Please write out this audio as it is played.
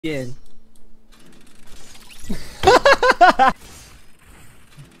again.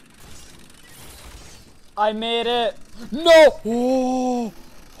 I made it. No. Oh.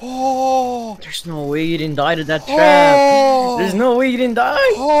 Oh. There's no way you didn't die to that trap. Oh. There's no way you didn't die.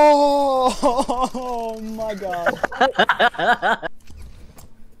 Oh my god.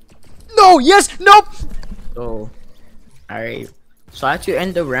 No. Yes. Nope. Oh. Alright. So I have to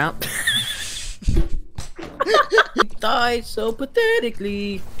end the round. You died so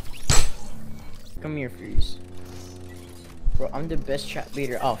pathetically. Come here, Freeze. Bro, I'm the best trap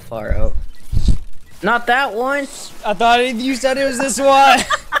leader. Oh, far out. Not that one. I thought you said it was this one.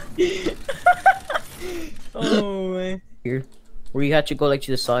 Oh man. Here, where you had to go like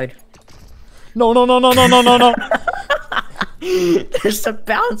to the side. No. No. There's a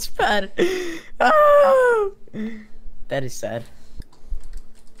bounce pad. Oh, that is sad.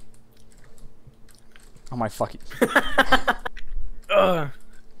 Oh my fucking.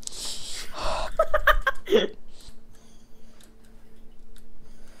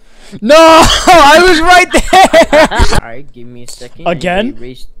 No, I was right there. Alright, give me a second. Again?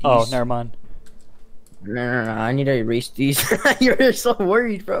 Erase these. Oh, never mind. No. I need to erase these. You're so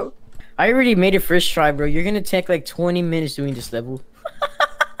worried, bro. I already made it first try, bro. You're gonna take like 20 minutes doing this level.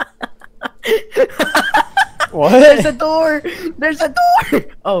 What? There's a door. There's a door.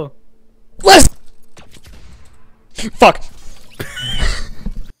 Oh. Let's. Fuck.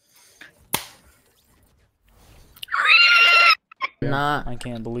 You're not. I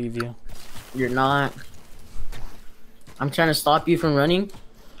can't believe you. You're not. I'm trying to stop you from running.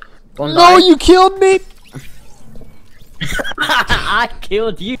 Don't No, die. you killed me. I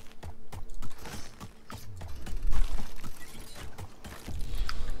killed you.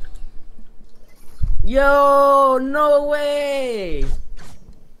 Yo, no way.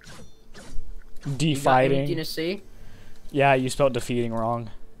 Defeating. Anything to say? Yeah, you spelled defeating wrong.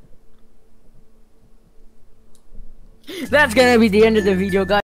 That's gonna be the end of the video, guys.